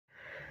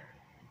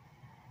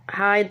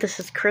Hi, this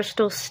is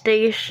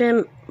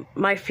Krystalstation.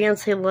 My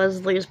fiancée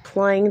Lesley is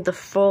playing the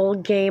full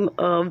game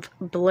of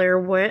Blair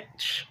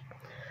Witch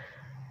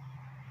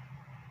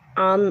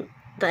on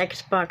the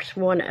Xbox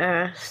One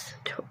S,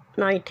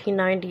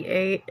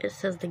 1998. It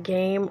says the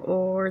game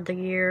or the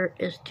year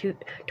is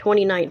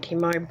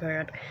 2019, my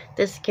bad.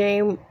 This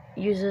game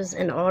uses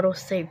an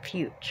autosave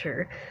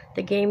feature.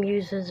 The game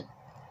uses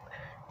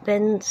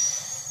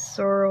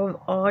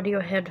binaural audio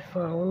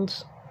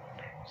headphones.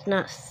 It's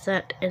not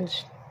set in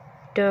stone.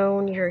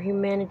 Your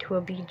humanity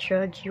will be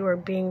judged. You are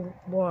being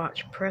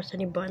watched. Press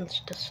any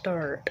buttons to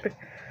start.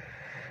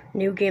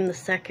 New game, the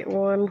second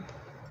one.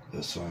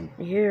 This one?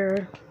 Yeah.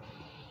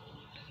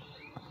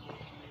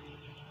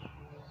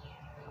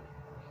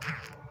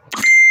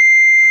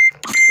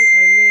 See what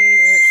I mean?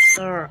 It won't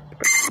start.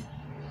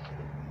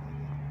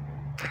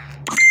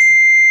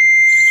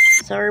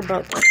 Sorry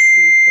about that,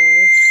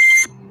 people.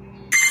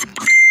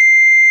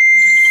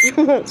 It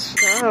won't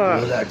stop.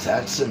 Who's that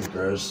texting,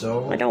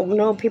 Crystal? I don't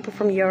know. People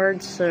from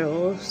yard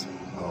sales.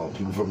 Oh,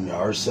 people from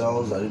yard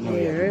sales? I didn't know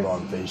you had people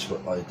on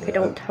Facebook like that. They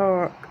don't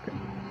talk.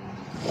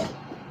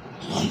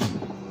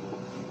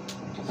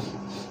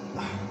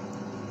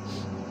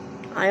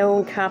 I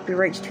own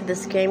copyrights to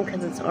this game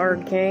because it's our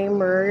game,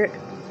 right?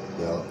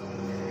 Yeah.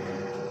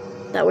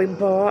 That we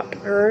bought,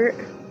 right?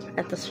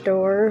 At the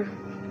store.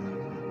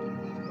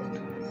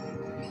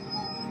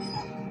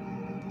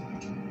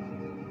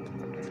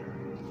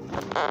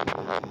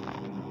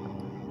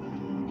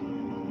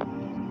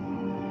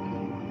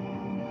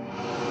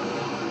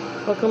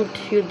 Welcome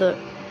to the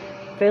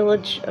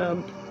village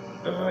of...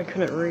 Oh, I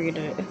couldn't read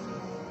it.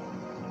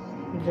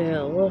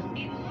 Ville.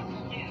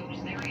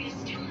 There is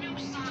still no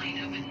sign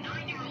of a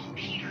 9-year-old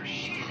Peter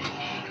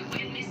Shannon who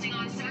went missing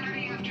on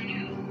Saturday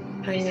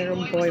afternoon.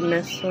 9-year-old boy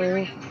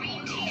missing.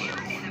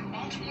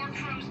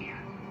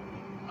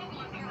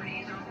 Local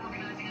authorities are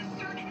organizing a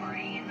search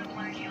party in the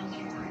Black Hills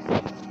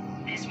Forest.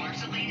 This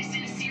marks the latest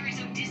in a series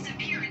of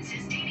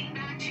disappearances dating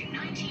back to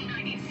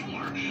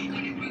 1994,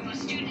 when a group of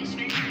students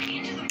ventured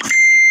into the woods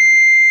near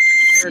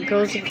Burkittsville. There it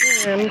goes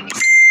again.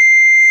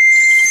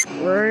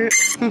 Right?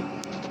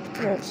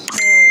 Don't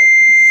stop.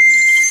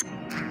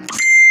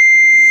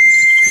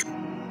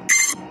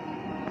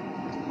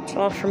 It's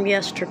all from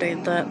yesterday,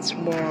 that's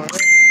why.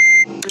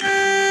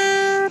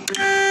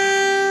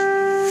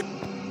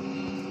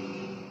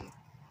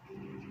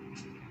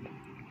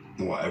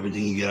 What,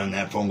 everything you get on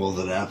that phone goes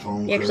to that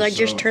phone? Yeah, because I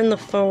just turned the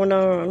phone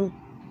on.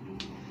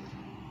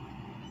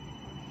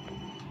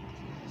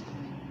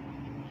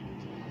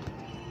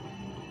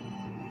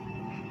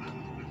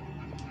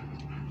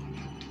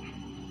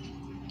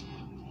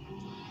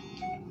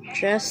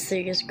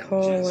 Jesse is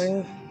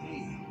calling.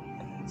 Hey,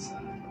 it's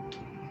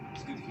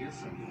good to hear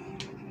from you.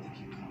 Thank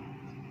you, calling.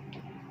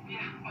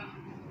 Yeah, well,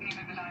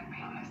 neither did I, to be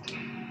honest.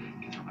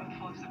 Guess we're both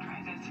full of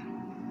surprises.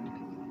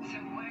 So,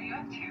 what are you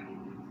up to?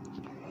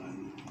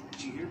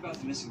 Did you hear about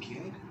the missing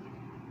kid?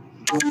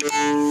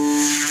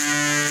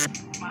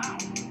 Wow.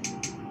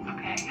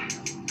 Okay.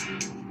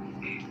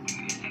 Do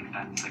you think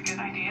that's a good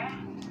idea?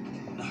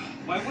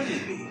 Why wouldn't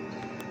it be?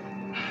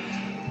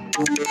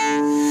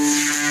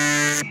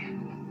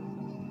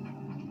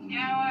 You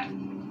know what?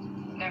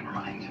 Never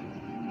mind.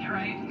 You're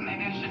right.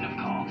 Maybe I shouldn't have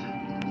called.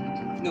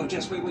 No,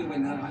 Jess, wait. No,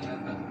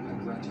 I'm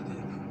glad you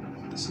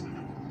did. Listen,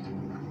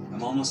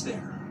 I'm almost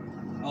there.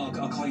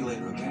 I'll call you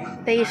later, okay?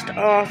 Based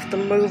off the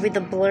movie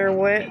The Blair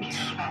Witch,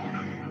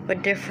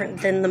 but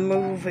different than the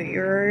movie,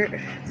 right?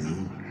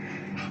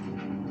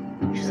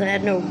 Because I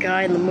had no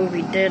guy in the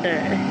movie, did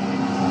it?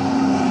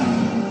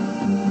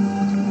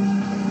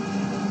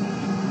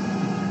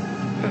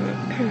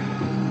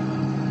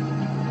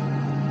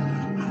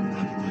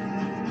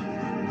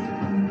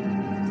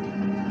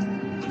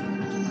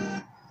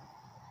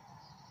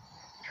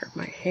 Hurt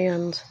my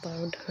hands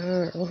though.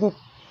 Damn.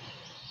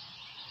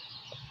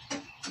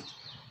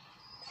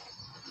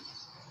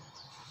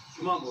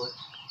 Come on, Bullet.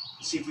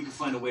 Let's see if we can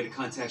find a way to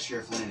contact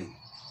Sheriff Lanning.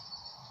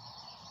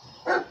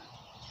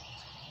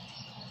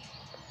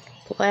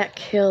 Black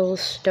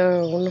Hills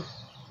Stone.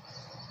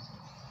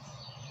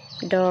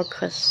 Dog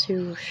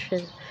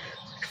Constitution.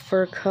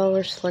 Fur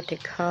color, select a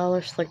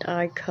collar, select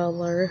eye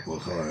color.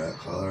 What color? That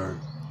color?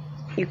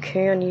 You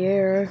can,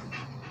 yeah.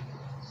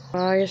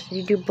 Eyes,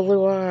 you do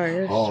blue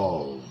eyes.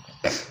 Oh.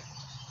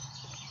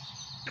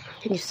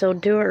 Can you still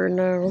do it or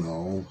no?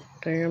 No.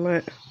 Damn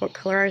it. What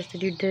color eyes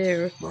did you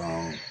do?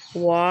 Brown.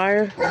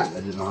 Why? I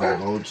didn't know how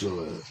to go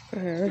to it.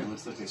 It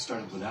looks like they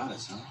started without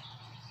us, huh?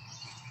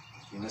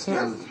 Okay, let's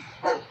get moving.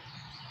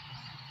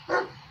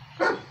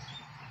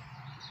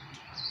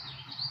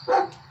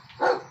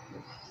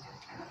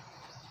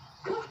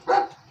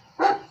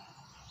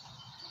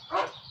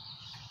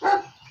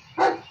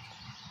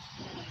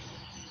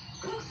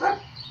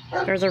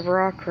 There's a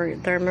rock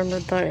right there. Remember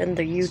that in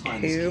the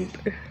YouTube.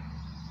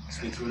 It's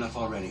been through enough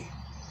already.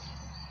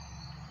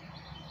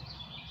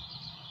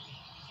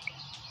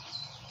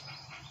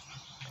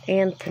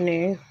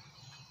 Anthony.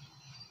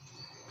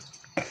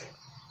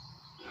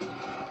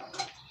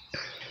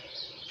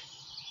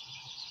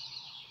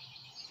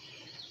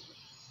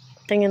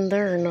 Thing in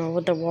there now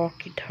with the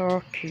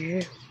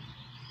walkie-talkie.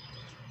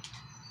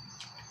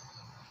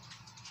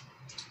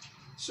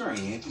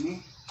 Sorry,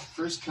 Anthony.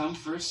 First come,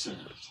 first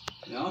served.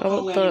 Now I'll How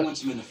call about Lanny the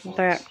once I'm in the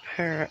forest.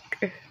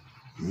 backpack?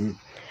 Hmm?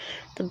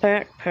 The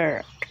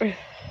backpack.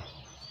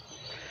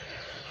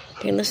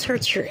 Damn, this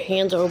hurts your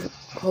hands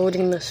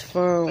holding this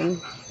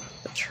phone.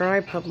 The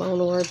tripod, I don't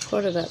know where I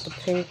put it at, the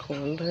pink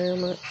one,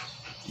 damn it.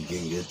 You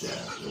can't get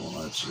that. They won't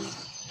let you.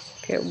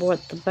 Get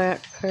what, the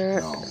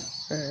backpack? No.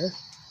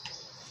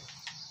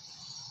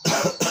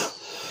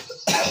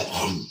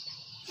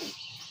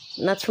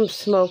 And that's from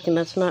smoking,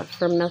 that's not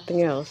from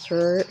nothing else,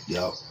 right?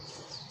 Yep.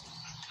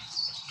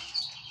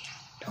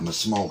 I'm a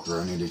smoker.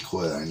 I need to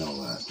quit. I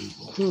know that,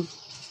 people.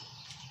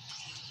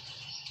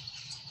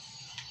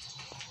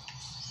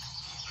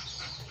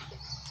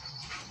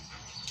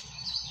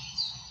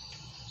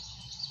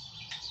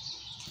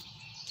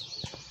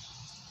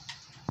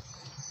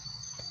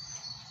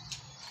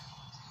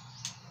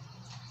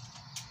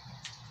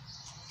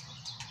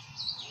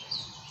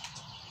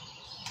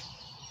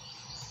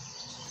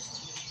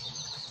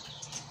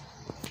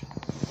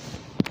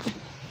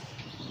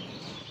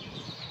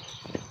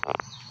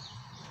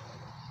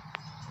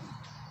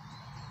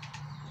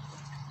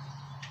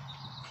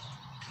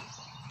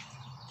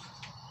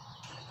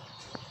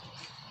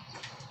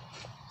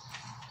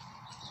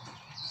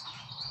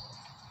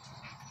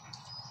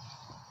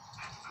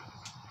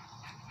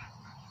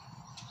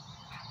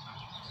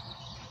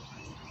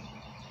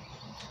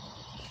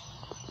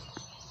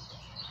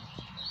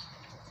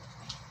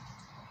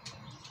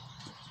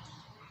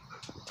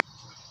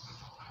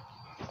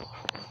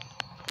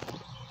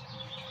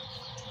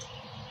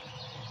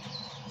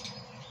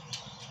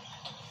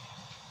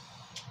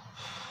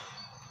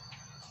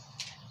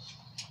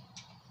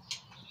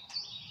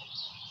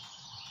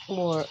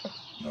 What?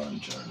 No, I'm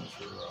trying to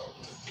figure out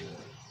what I did.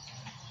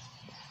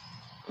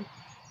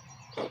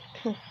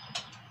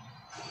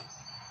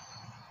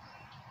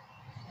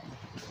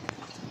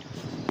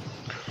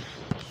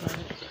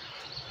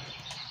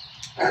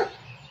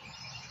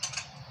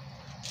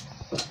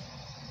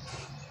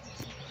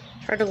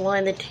 Try to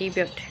line the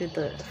TV up to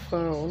the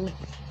phone.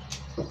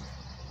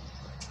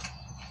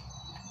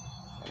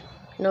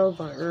 No,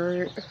 that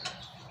right.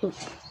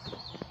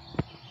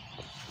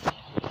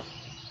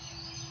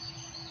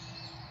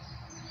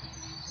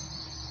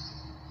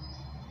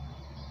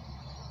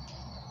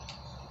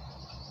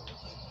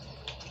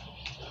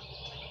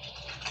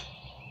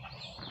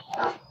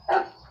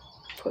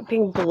 Quit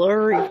being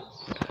blurry.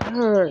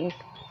 Turn.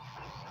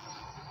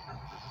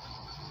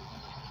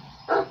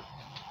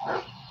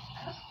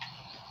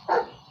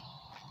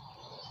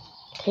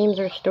 Games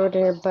are stored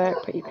in your back,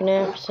 but you can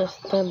access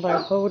them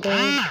by holding.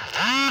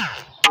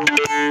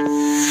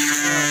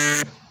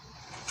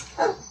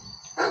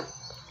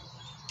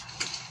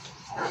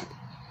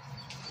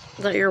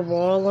 Is that your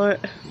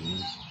wallet?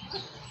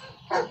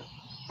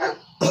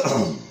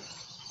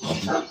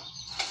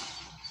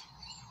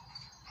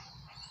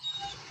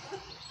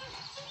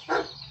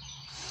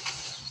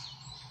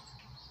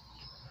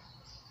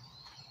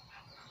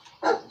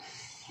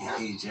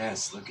 Hey,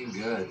 Jess, looking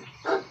good.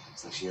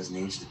 Looks like she hasn't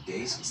aged a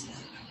day since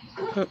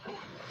then.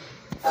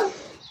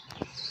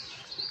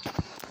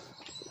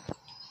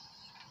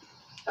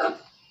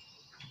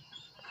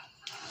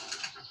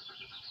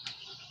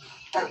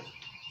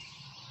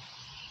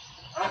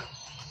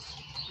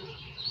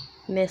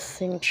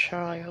 Missing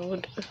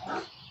child.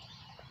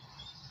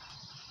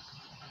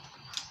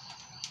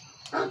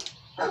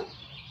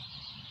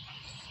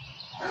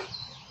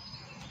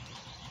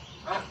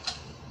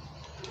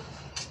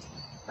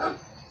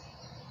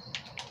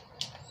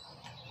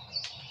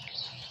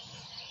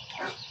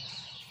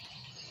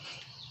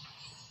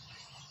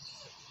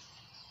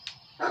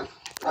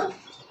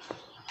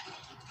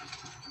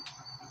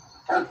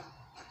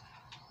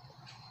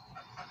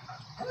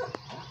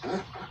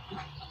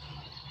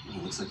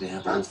 Looks like they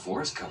have the whole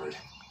forest covered.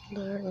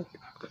 There.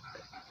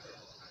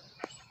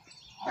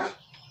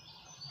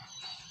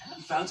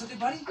 You found something,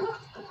 buddy?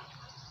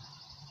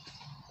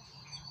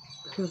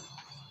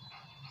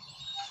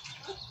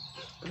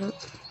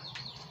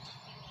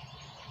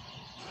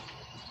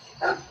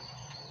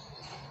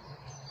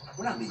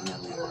 We're not leaving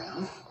that laying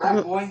around.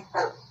 Right, boy?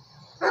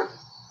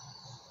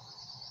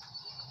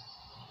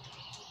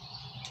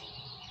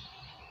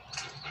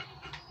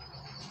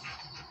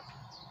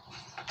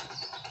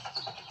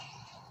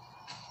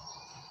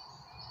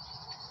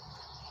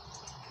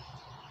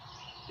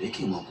 They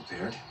came well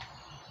prepared.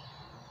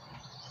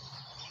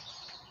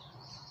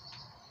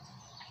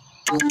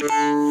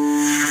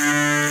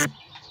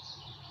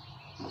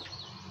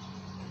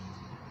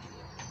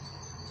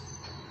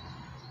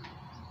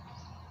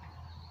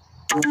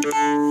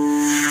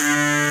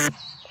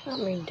 Not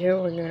me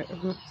doing it.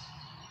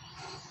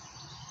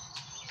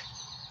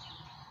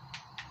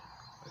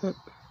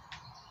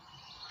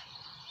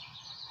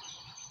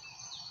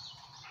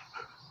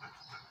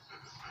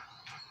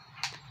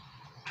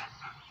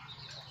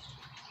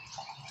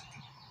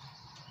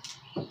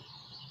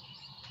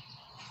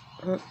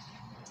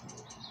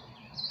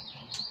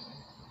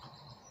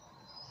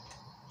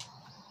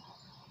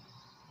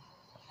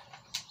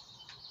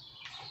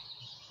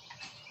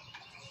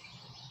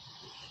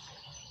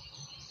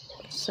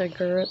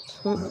 cigarettes.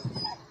 I'm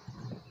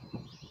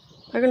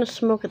gonna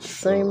smoke at the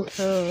same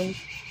time.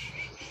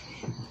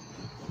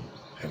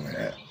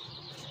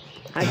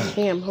 I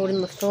can't. I'm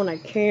holding the phone. I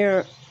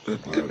can't.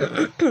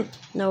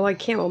 No, I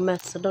can't. We'll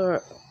mess it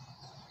up.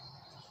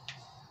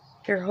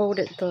 Here, hold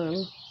it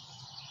then.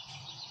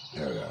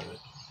 Yeah, I got it.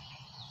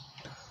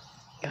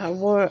 Got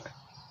what?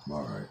 I'm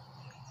alright.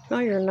 No,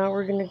 you're not.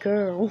 We're gonna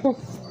go.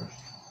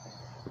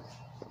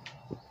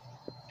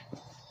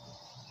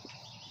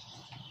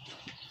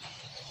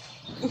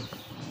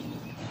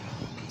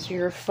 So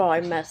you're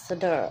fine. Mess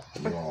it up.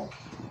 No.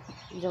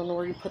 You don't know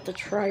where you put the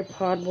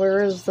tripod.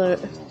 Where is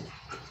it?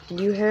 Did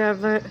you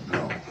have it?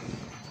 No.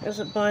 Is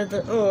it by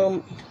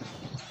the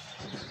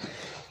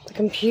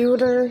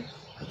computer?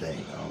 I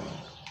think, I don't know.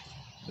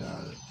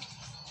 Got it.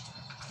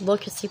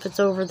 Look and see if it's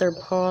over there.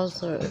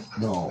 Pause it.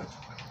 No.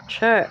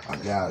 Check. I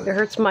got it. It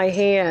hurts my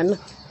hand.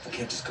 I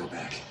can't just go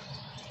back.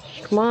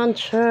 Come on,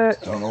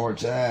 check. I don't know where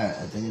it's at.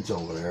 I think it's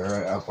over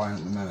there. I'll find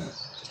it in a minute.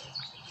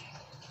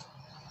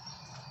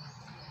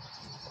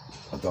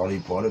 I thought he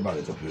put it by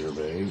the computer,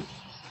 babe.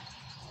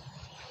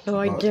 No,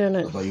 I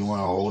didn't. I thought you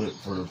want to hold it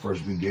for the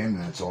first beginning.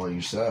 That's all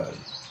you said.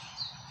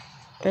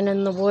 And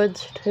in the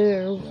woods,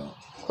 too. Yeah.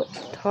 Quit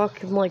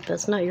talking like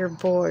that's not your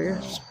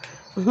voice.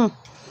 My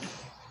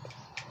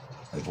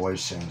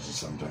voice changes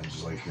sometimes,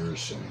 just like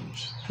yours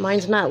changes.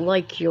 Mine's not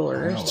like I know,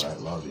 yours. but I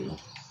love you.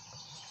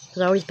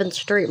 I've always been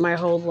straight my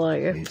whole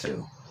life. Me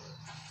too.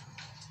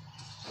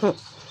 I'm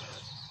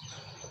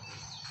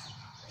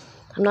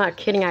not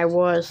kidding, I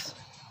was.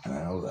 And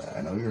I know that.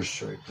 I know you're a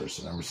straight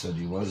person. I never said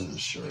you wasn't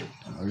straight.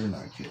 I know you're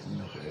not kidding.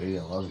 Okay,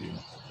 I love you.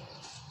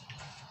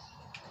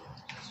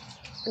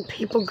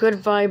 People,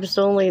 good vibes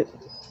only.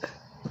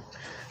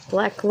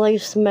 Black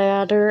Lives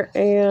Matter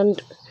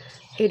and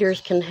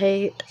haters can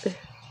hate.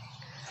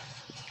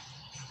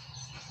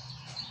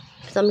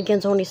 Because I'm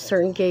against only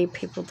certain gay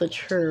people, the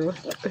truth.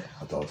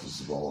 I thought this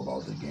was all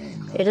about the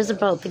game. It is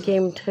about the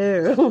game,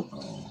 too.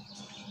 Oh.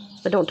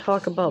 But don't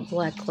talk about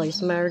Black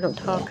Lives Matter. Don't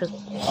talk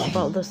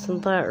about this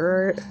and that,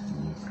 right?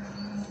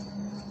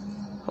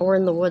 Oh, we're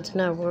in the woods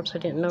now. Whoops, I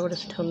didn't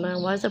notice till now.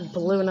 Why is it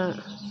blue not?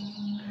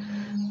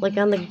 Like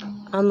on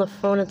the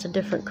phone, it's a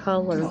different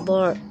color.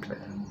 Look.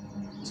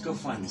 Let's go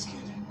find this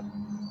kid.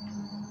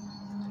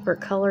 Or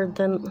colored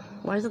than.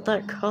 Why is it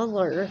that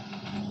color?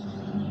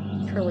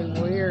 It's really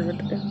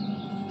weird.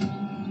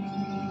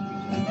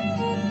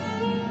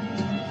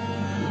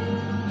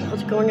 I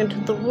was going into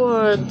the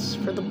woods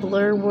for the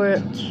Blair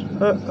Witch.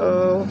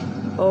 Uh-oh.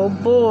 Oh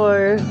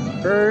boy.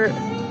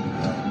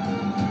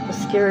 The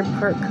scary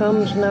part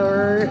comes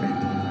now,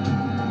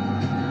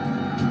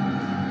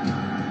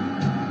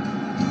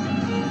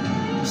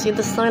 See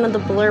the sign of the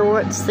Blair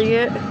Witch? See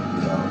it?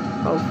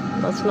 Yeah. Oh,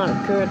 that's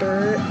not good,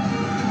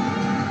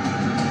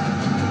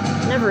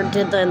 Never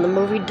did that in the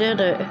movie, did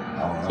it?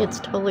 See, it's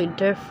totally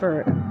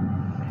different.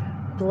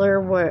 Blair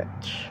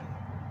Witch.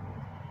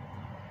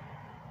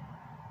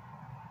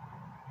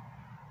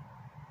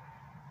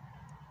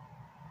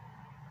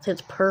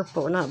 It's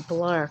purple, not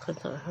black. What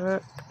the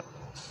heck?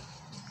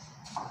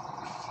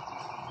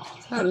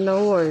 What's that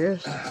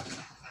noise?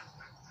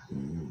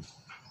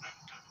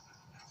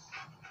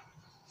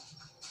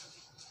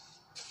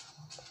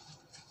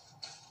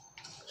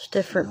 It's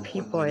different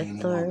people, I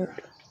think.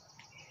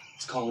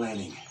 Let's call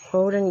landing.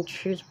 Hold and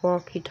choose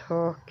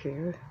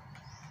walkie-talkie.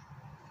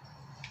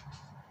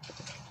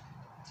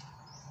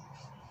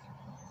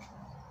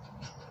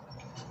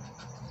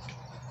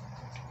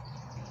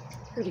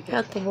 Already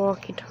got the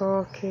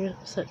walkie-talkie.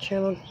 Set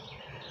channel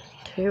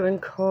 2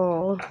 and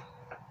call.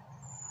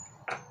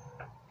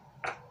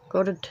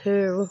 Go to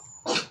 2.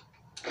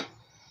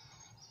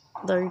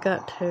 There, you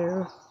got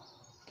 2.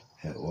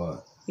 Hit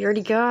what? You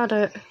already got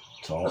it.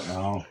 Talk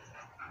now?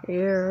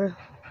 Yeah.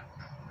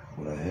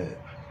 What I hit?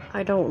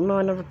 I don't know.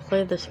 I never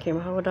played this game.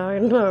 How would I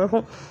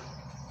know?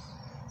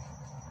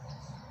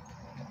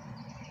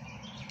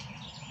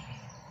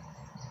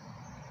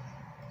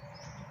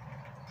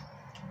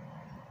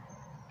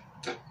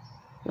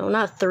 No,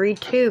 not 3,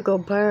 2. Go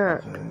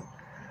back. Okay.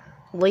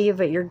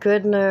 Leave it. You're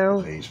good now.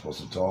 Okay, you're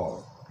supposed to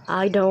talk.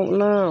 I don't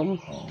know.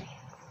 Oh.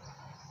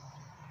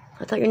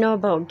 I thought you know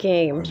about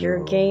games.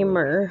 You're a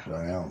gamer.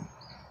 I am.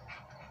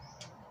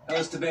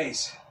 Ellis to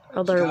base.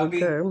 Oh, there Copy. we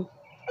go.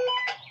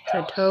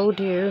 I told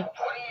you. What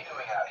are you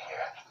doing out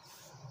here?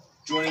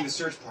 Joining the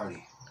search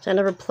party. I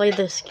never played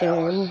this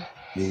game.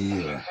 Me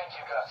either. Think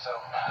you got some?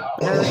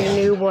 I already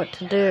knew what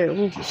to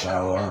do. Just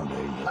trying to learn,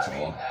 baby. That's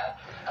all.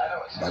 I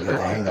know it's I get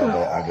the hang of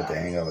it. I get the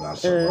hang of it. I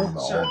start learning the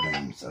Sir. old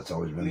games. That's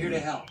always I'm been here to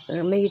me. help.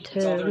 Me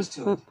That's all there is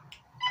too. to it.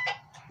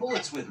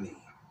 Bullet's with me.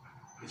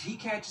 If he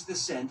catches the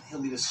scent, he'll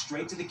lead us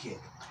straight to the kid.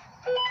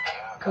 You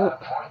got a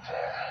point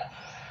there.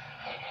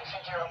 You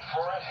think you're up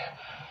for it?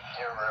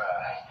 Your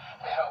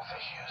health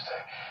issues,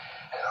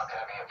 they're not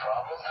going to be a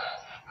problem?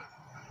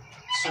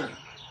 Sir,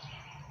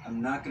 I'm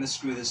not going to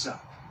screw this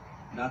up.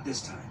 Not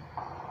this time.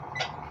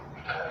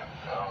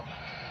 Well,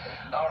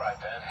 all right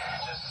then.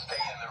 Just stay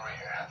in the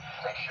rear.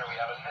 Make sure we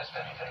haven't missed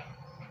anything.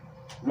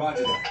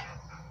 Roger that.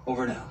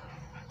 Over now.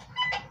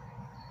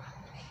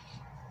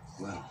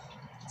 Well,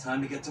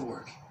 time to get to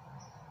work.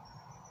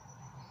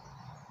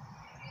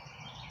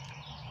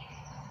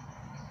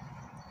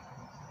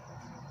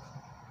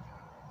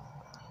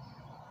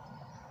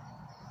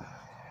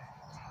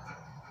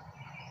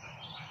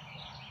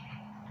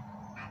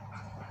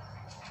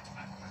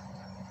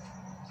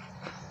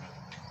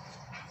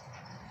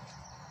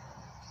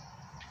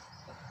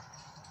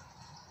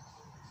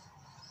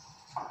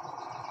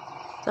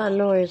 That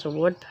noise, a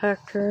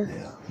woodpecker?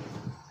 Yeah.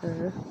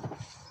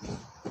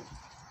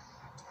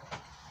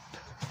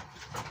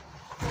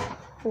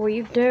 What are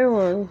you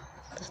doing?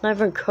 It's not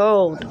even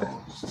cold. I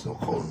know, it's still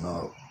cold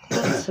enough.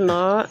 It's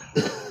not.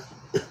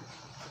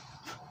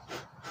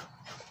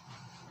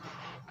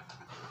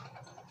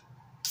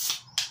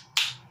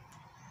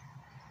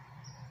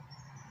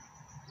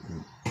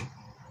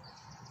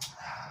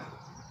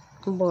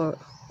 What?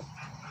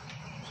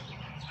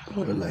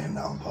 Quit laying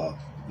down, Pop.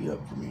 Be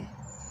up for me.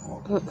 I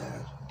won't be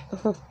bad.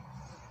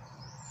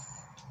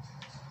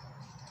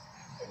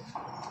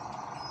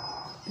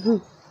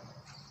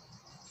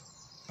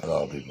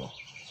 Hello, people.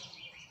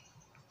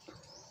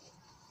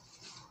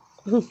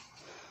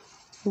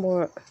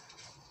 What?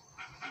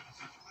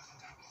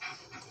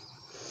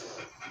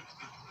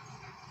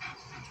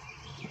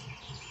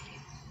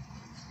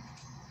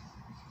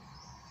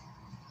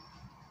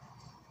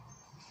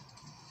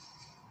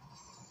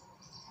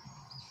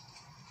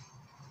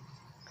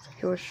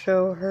 You will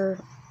show her.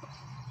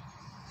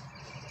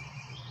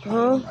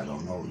 Huh? I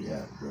don't know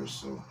yet, Chris,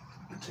 so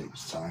it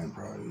takes time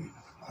probably.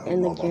 I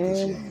In don't the know about this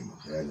game? game.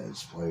 Okay, I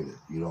just played it.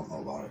 You don't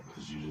know about it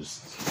because you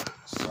just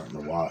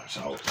starting to watch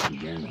how it's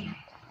beginning.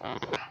 Oh,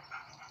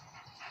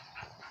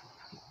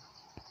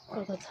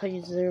 that's how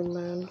you zoom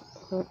in.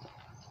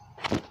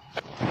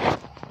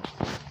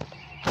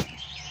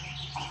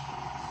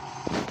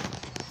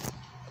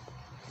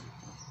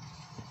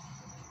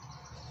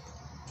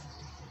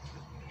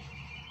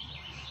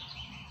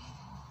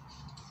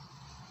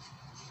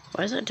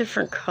 Why is it a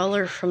different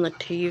color from the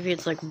TV?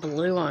 It's like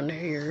blue on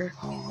here.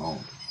 I don't know.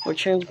 Will it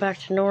change back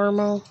to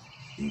normal?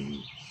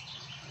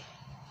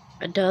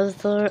 It does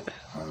that?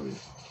 Probably.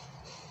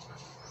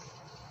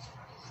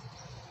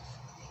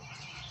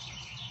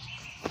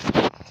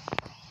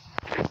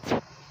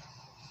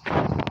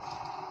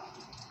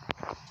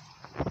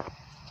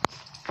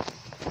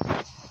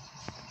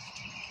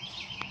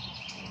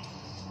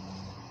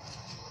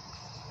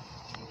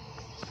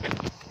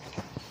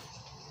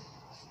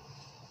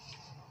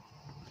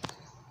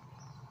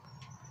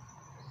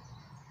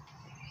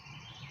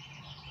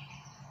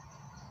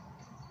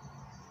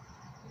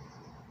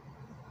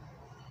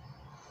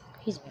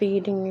 He's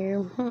beating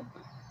you.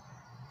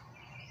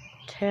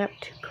 Tap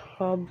to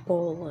call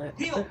Bullet.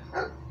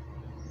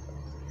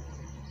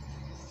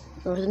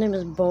 Oh, his name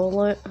is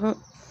Bullet.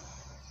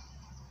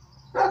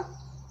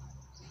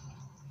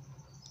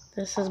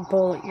 This is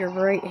Bullet, your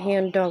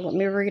right-hand dog. Let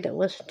me read it.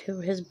 Listen to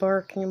his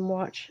barking and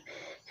watch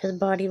his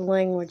body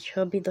language.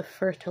 He'll be the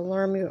first to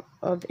alarm you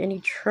of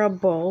any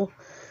trouble,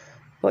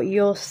 but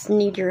you'll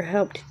need your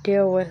help to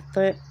deal with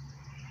it.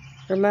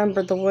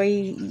 Remember, the way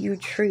you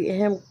treat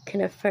him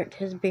can affect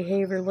his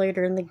behavior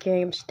later in the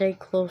game. Stay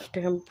close to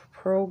him.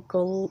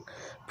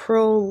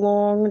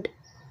 Prolonged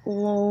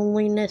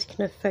loneliness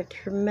can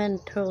affect your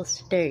mental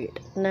state.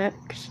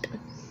 Next,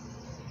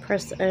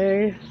 press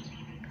A.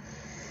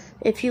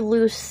 If you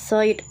lose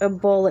sight of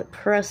Bullet,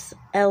 press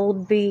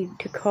LB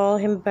to call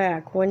him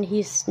back. When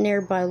he's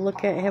nearby,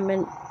 look at him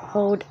and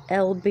hold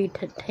LB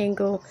to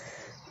tangle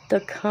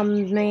the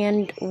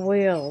command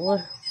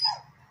wheel.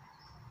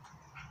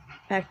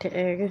 Back to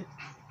A.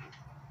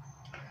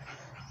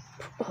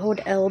 Hold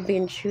LB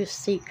and choose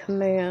seek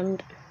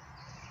command.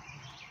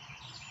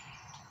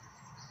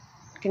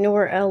 Do you know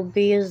where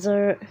LB is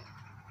at?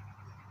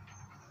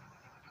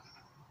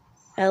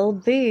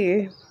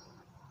 LB.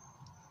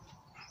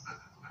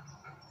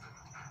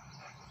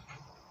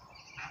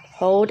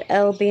 Hold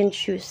LB and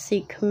choose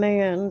seek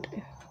command.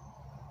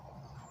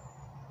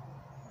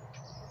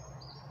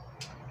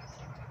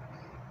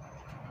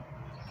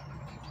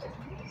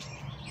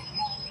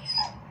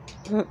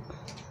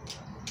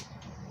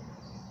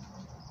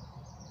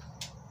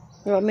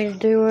 You want me to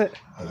do it?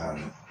 I got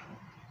it.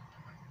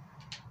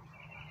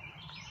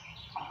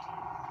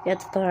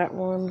 It's that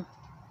one.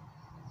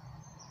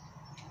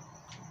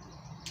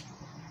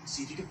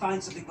 See if you can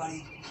find something,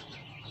 buddy.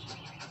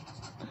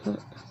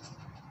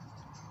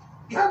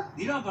 Yeah,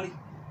 lead on, buddy.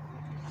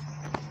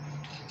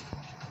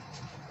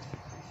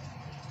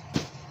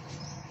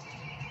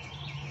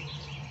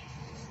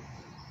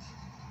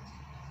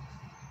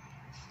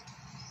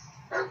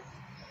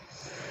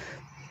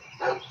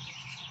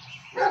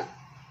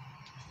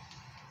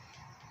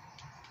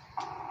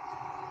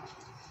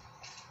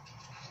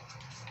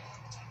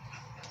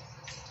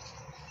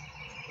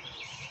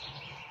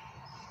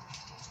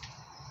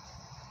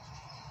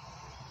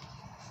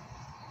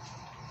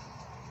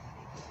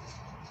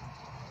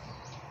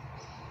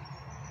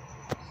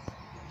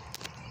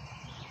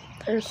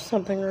 There's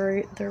something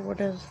right there.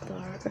 What is that? We're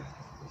taking a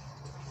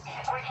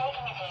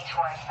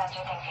detour.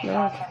 Spencer thinks he No,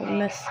 saw something.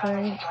 missing.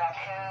 Probably just a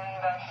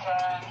raccoon, but,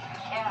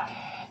 yeah.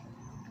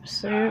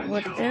 So,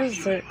 what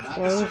is it?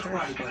 Closer.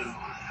 Right, buddy.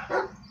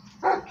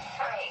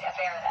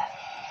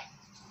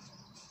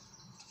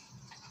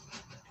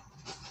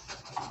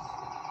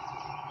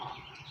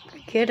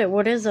 Get it?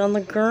 What is on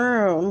the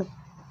ground?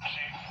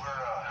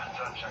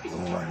 I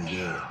don't want to get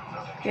it.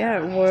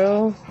 Yeah, it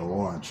will. I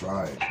want to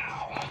try it.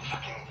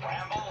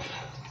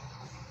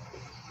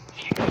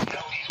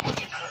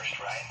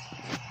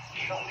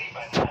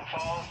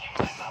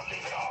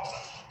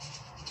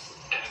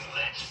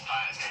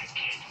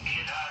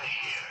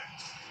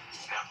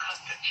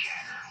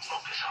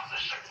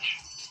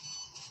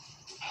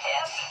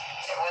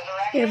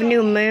 We have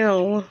new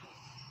mail.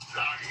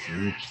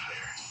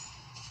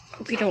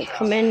 Hope you don't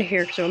come in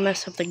here because it'll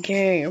mess up the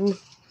game.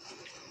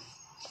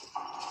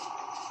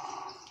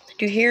 Did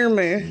you hear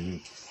me? Wow, did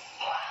you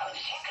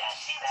guys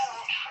see that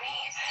old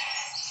tree?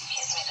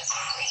 Gives me the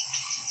creeps.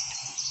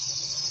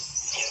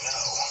 You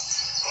know,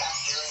 back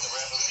during the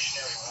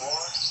Revolutionary War,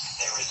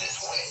 there was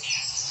this witch.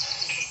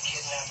 She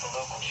kidnapped the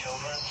local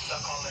children,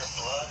 suck on their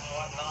blood and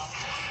whatnot.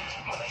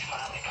 When they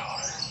finally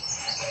caught her,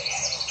 they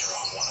hanged her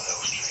on one of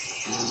those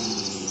trees.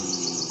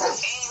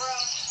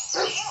 Ingram,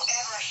 do you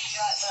ever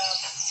shut up?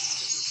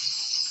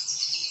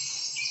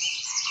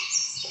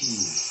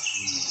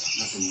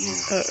 Nothing here.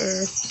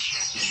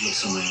 Let's look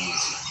somewhere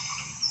else.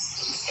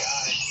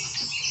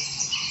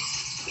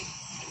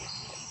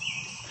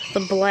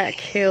 The Black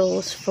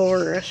Hills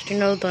Forest. You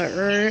know that,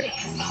 right?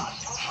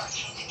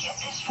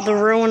 The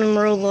ruin in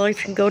real life.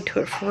 You can go to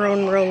it for ruin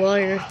in real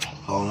life.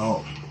 Oh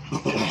no.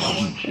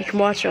 You can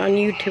watch it on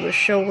YouTube. It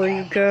show where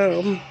you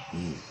go.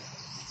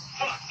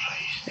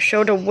 It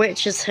showed a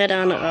witch's head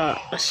on a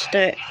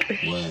stick.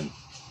 When?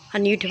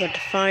 On YouTube, I have to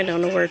find. I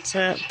don't know where it's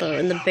at though.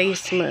 In the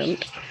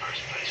basement.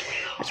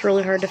 It's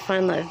really hard to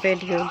find that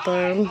video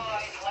though.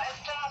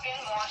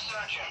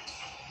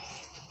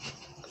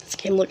 This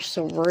game looks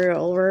so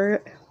real,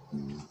 right?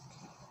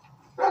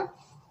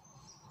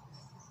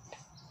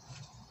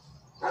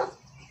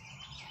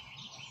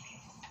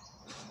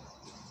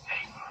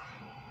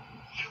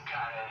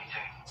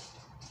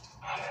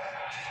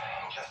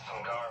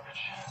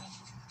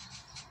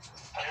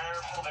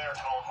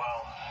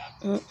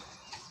 God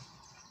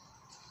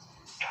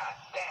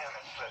damn,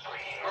 it's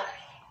slippery here.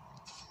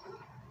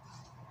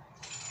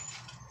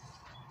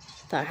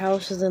 That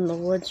house is in the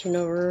woods, you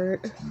know,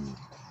 right?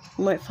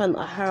 We might find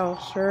the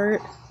house,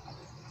 right?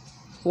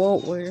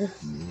 Won't we?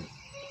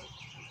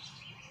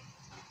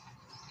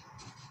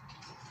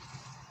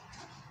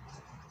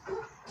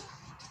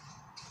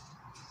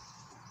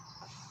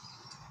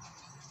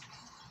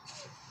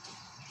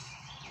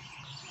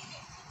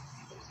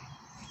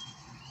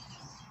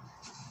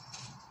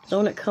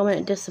 Don't it come and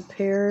it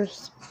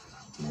disappears?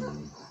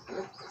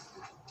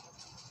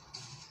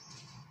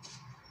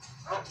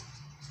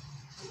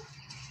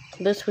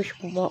 This we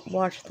should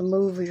watch the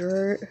movie,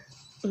 right?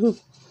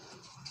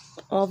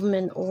 All of them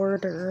in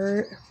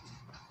order, right?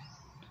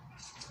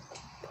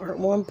 Part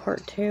 1,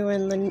 Part 2,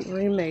 and then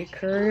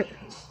remake, right?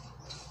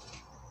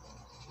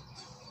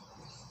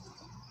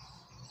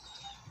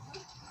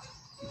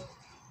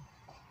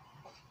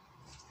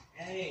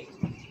 Hey.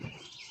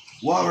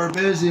 What? We're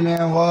busy,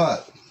 man.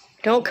 What?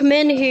 Don't come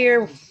in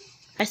here.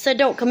 I said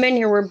don't come in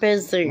here, we're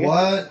busy.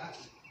 What?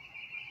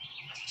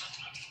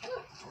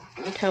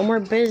 Tell them we're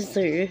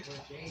busy.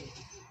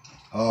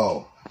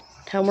 Oh.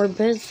 Tell them we're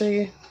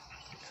busy.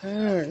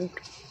 God.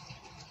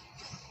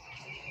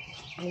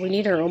 Oh, we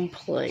need our own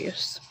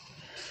place.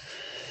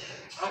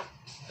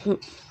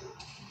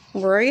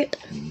 Right?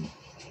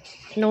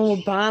 No one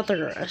will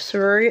bother us,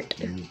 right?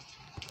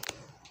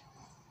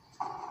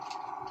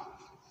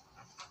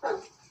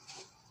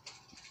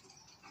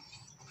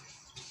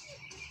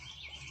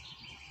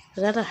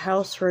 Is that a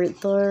house right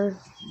there?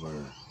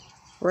 Where?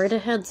 Right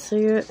ahead,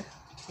 see it?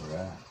 Where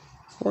at?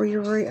 Where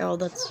you're right? Oh,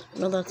 that's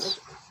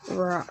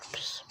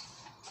rocks.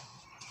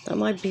 That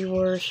might be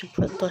where she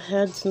put the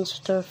heads and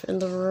stuff in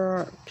the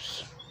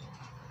rocks.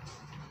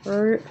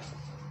 Right?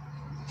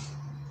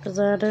 Is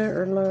that it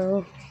or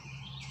no?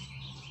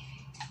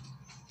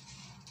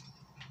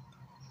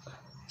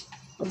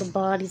 All the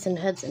bodies and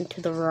heads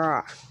into the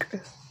rock.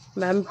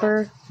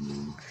 Remember?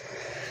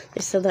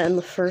 They said that in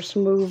the first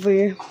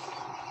movie.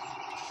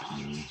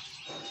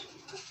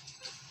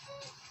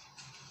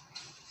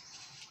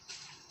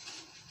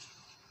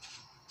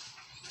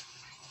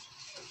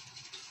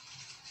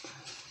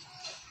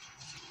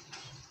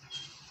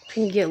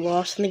 Can you get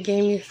lost in the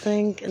game, you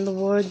think, in the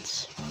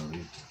woods?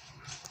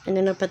 And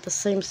end up at the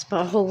same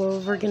spot all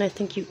over again? I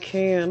think you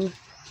can.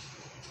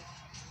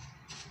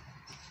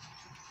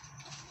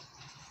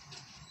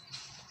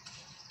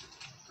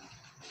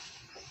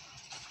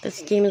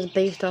 This game is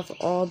based off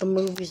all the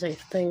movies, I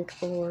think,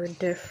 or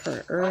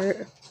different, right?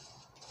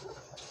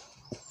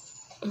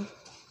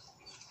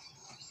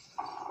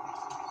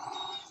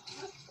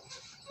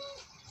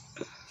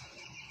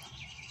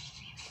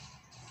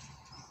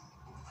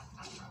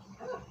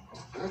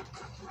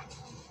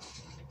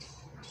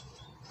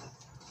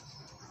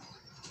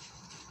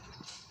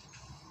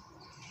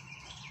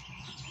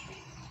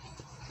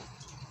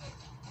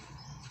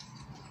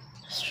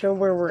 show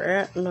where we're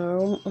at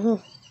now.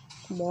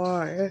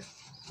 Why?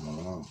 I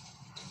don't know.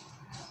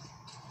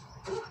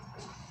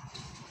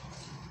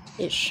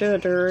 It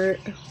should, or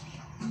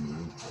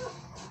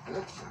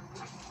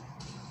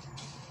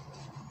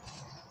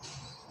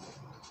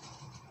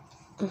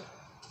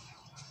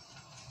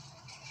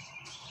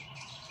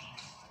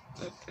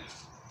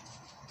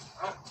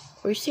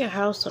we see a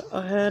house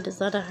ahead. Is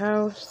that a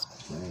house?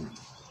 Dang.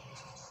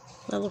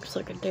 That looks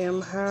like a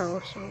damn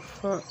house. Oh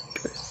fuck.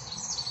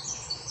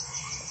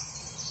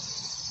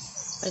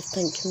 I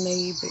think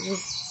maybe.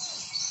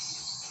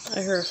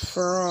 I hear a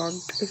frog.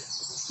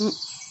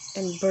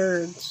 And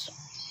birds.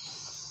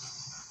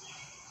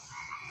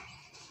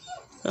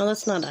 No,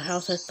 that's not a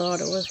house I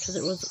thought it was, because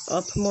it was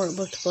up more. It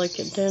looked like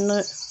it, didn't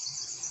it?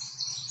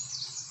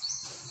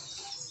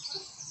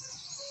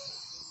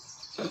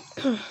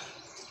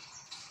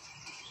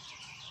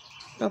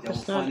 Nope, Don't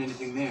it's not. find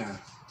anything there.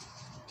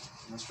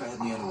 Let's try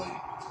heading the other way.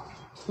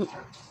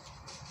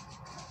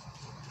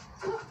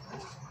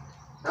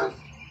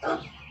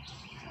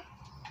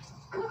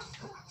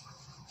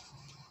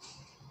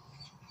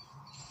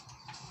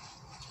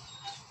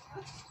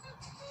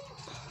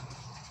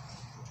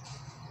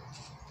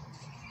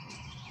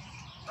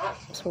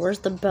 So where's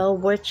the Blair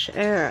Witch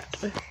at?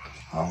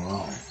 I don't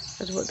know.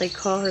 That's what they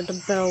call her, the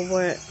Blair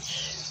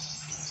Witch.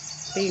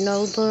 Do you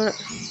know that?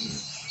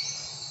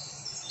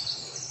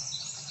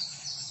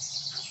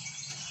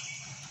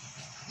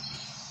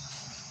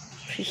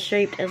 She's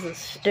shaped as a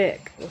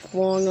stick with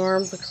long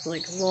arms, looks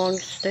like long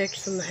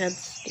sticks, and the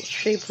head's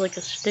shaped like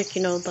a stick.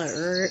 You know that,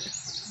 right?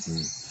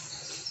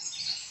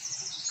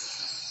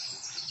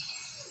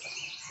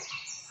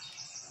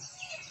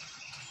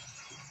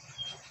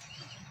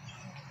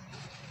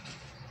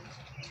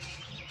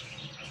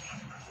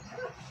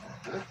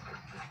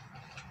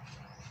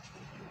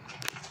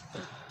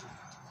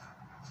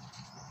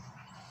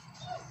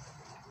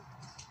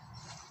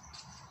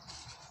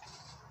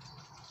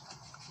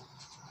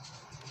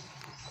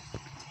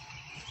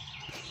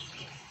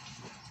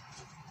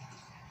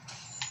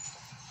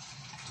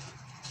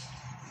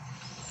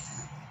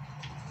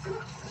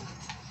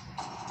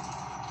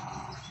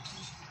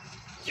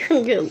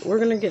 We're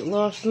gonna get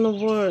lost in the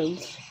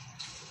woods,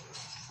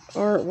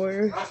 aren't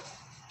we?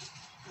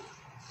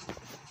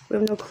 We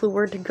have no clue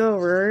where to go,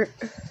 right?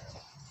 Do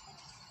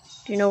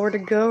you know where to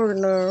go or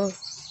no?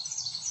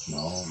 No,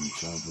 I'm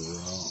trying to figure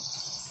out.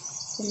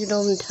 You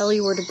don't even tell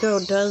you where to go,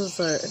 does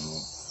it?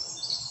 No.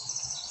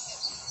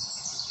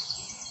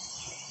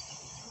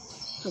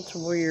 That's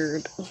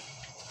weird.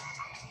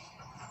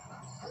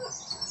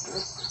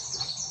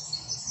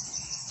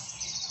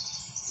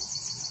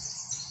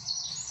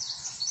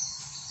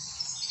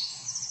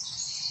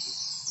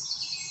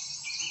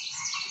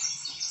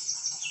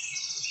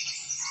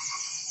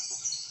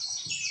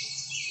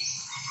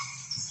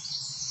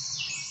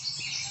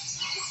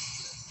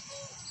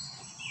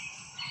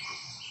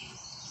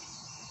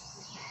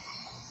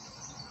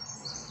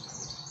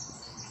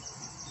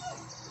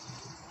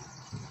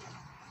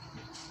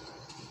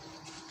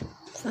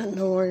 What's that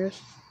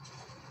noise?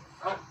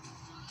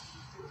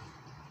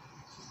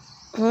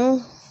 Huh?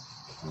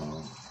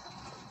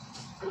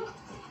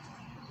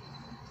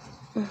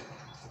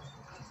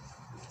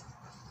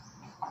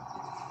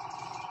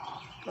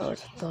 Oh,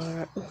 it's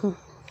that.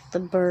 The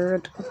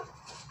bird.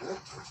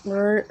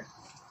 Right?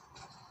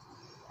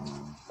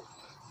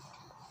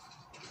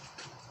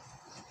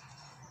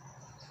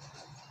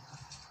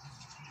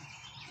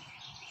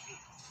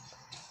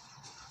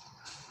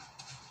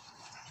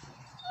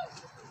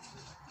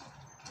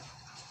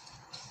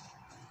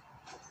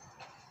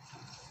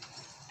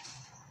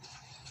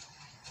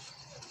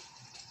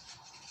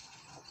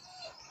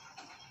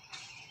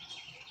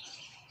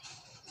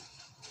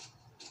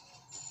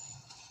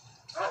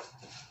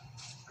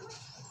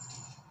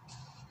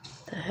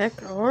 The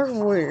heck are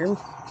we?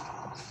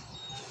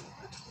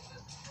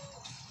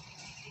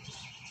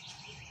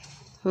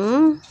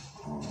 Can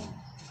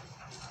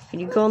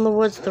you go in the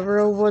woods, the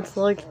real woods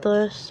like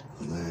this?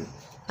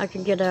 I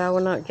can get out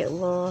and not get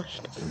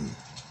lost.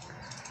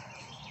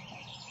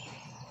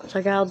 So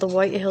I got out of the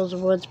White Hills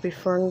woods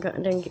before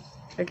and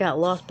I got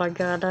lost, but I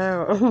got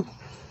out.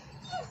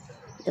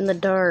 In the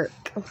dark.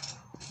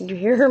 Did you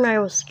hear me? I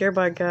was scared,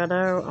 but I got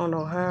out. I don't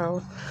know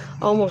how.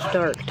 Almost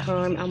dark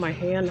time. Oh, my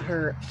hand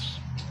hurts.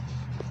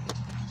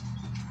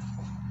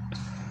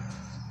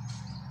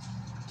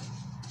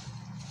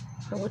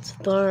 Oh, what's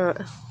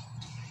that?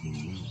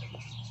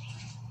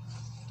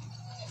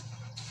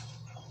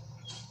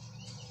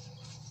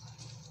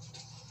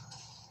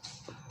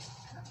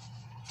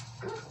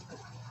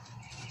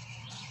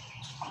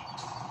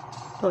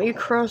 Don't you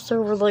cross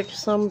over like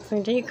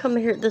something? Didn't you come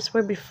here this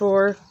way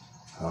before?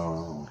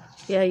 Oh.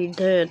 Yeah, you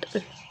did.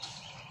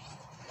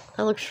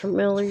 That looks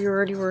familiar. You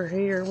already were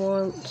here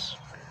once.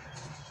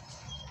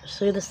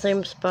 See the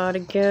same spot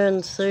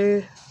again,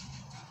 see?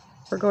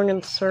 We're going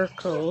in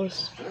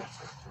circles.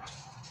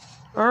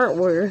 Aren't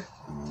we?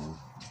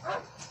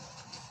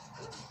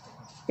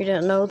 You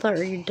didn't know that,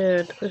 or you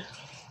did?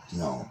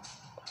 No.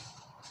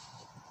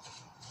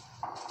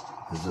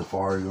 Is it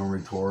far you gonna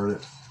record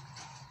it?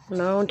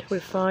 No, until we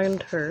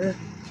find her.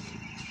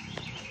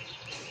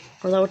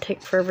 Or that would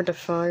take forever to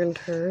find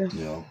her.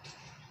 Yeah.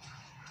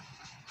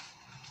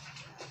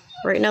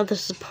 Right now,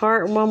 this is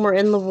part 1. We're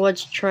in the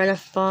woods trying to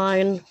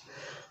find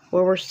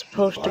where we're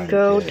supposed to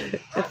go to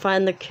and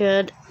find the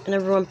kid. And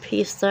everyone,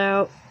 peace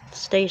out.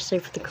 Stay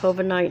safe with the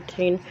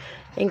COVID-19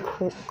 and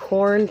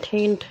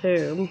quarantine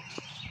too.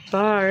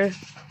 Bye.